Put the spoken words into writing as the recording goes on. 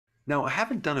Now, I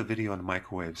haven't done a video on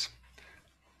microwaves.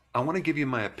 I want to give you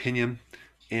my opinion,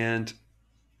 and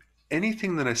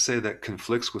anything that I say that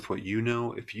conflicts with what you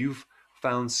know, if you've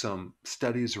found some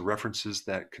studies or references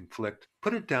that conflict,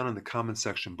 put it down in the comment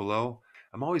section below.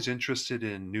 I'm always interested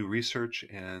in new research,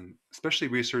 and especially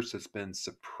research that's been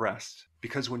suppressed,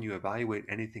 because when you evaluate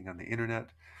anything on the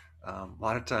internet, a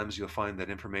lot of times you'll find that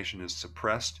information is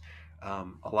suppressed.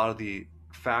 A lot of the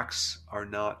facts are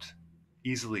not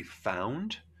easily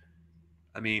found.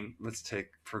 I mean, let's take,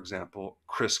 for example,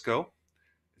 Crisco.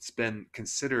 It's been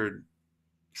considered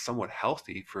somewhat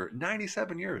healthy for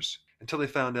 97 years until they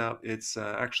found out it's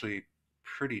actually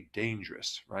pretty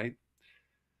dangerous, right?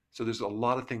 So there's a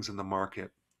lot of things in the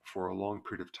market for a long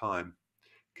period of time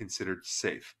considered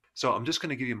safe. So I'm just going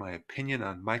to give you my opinion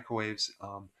on microwaves.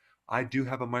 I do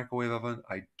have a microwave oven.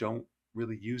 I don't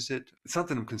really use it. It's not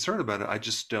that I'm concerned about it. I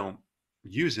just don't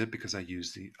use it because I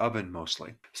use the oven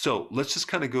mostly. So let's just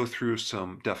kind of go through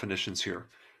some definitions here.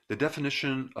 The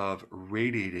definition of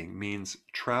radiating means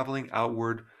traveling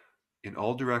outward in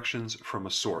all directions from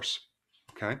a source,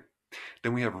 okay?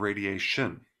 Then we have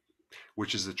radiation,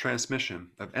 which is the transmission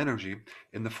of energy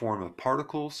in the form of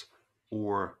particles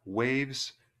or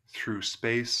waves through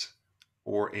space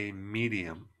or a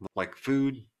medium, like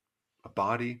food, a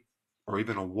body, or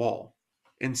even a wall.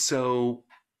 And so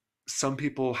some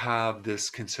people have this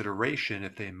consideration,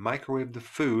 if they microwave the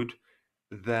food,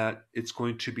 that it's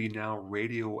going to be now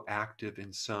radioactive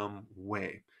in some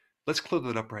way. Let's clear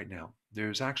that up right now.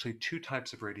 There's actually two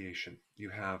types of radiation. You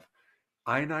have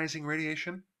ionizing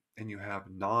radiation and you have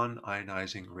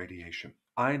non-ionizing radiation.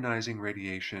 Ionizing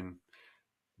radiation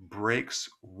breaks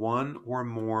one or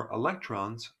more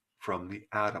electrons from the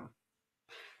atom.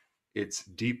 It's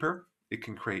deeper. It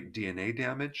can create DNA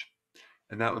damage,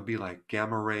 and that would be like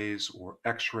gamma rays or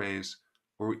X-rays,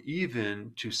 or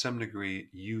even to some degree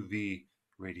UV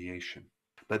radiation.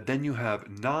 But then you have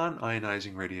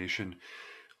non-ionizing radiation,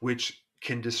 which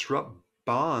can disrupt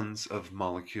bonds of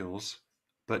molecules,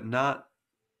 but not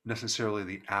necessarily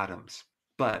the atoms.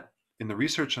 But in the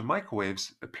research on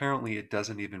microwaves, apparently it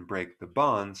doesn't even break the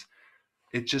bonds,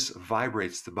 it just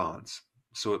vibrates the bonds.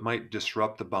 So it might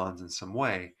disrupt the bonds in some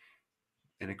way,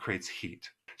 and it creates heat.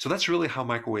 So that's really how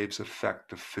microwaves affect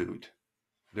the food.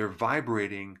 They're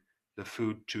vibrating the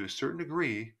food to a certain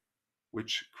degree,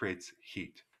 which creates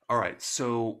heat. All right,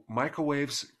 so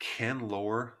microwaves can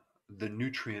lower the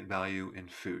nutrient value in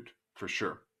food, for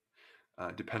sure,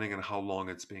 depending on how long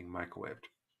it's being microwaved.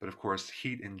 But of course,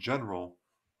 heat in general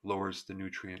lowers the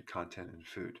nutrient content in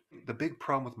food. The big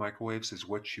problem with microwaves is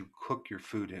what you cook your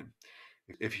food in.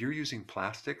 If you're using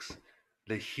plastics,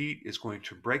 the heat is going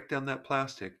to break down that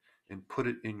plastic and put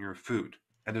it in your food.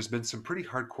 And there's been some pretty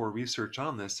hardcore research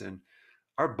on this, and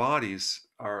our bodies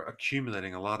are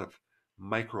accumulating a lot of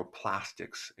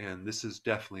microplastics, and this is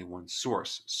definitely one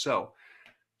source. So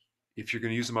if you're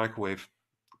going to use a microwave,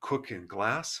 cook in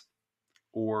glass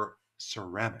or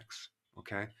ceramics,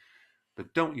 okay?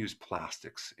 But don't use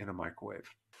plastics in a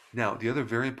microwave. Now, the other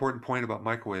very important point about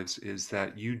microwaves is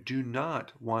that you do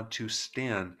not want to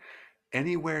stand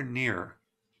anywhere near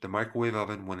the microwave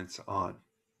oven when it's on.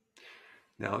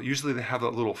 Now, usually they have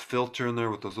that little filter in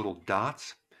there with those little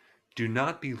dots. Do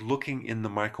not be looking in the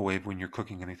microwave when you're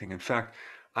cooking anything. In fact,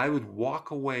 I would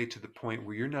walk away to the point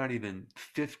where you're not even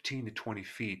 15 to 20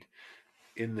 feet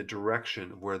in the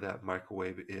direction where that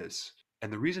microwave is.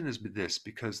 And the reason is this,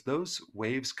 because those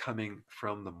waves coming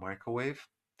from the microwave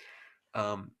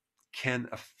can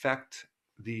affect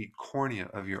the cornea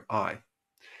of your eye.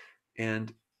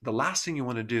 And the last thing you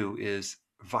want to do is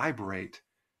vibrate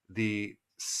the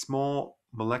small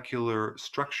molecular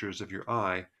structures of your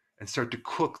eye and start to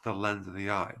cook the lens of the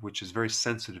eye, which is very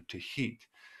sensitive to heat.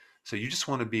 So you just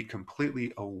want to be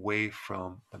completely away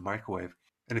from the microwave.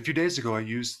 And a few days ago, I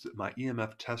used my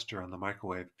EMF tester on the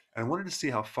microwave, and I wanted to see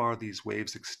how far these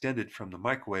waves extended from the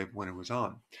microwave when it was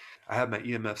on. I had my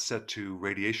EMF set to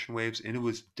radiation waves, and it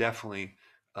was definitely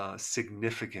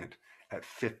significant at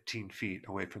 15 feet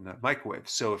away from that microwave.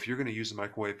 So if you're going to use a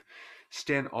microwave,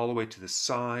 stand all the way to the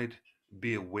side,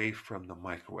 be away from the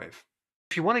microwave.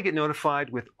 If you want to get notified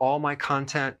with all my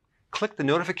content, click the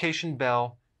notification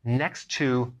bell next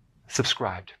to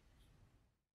subscribed.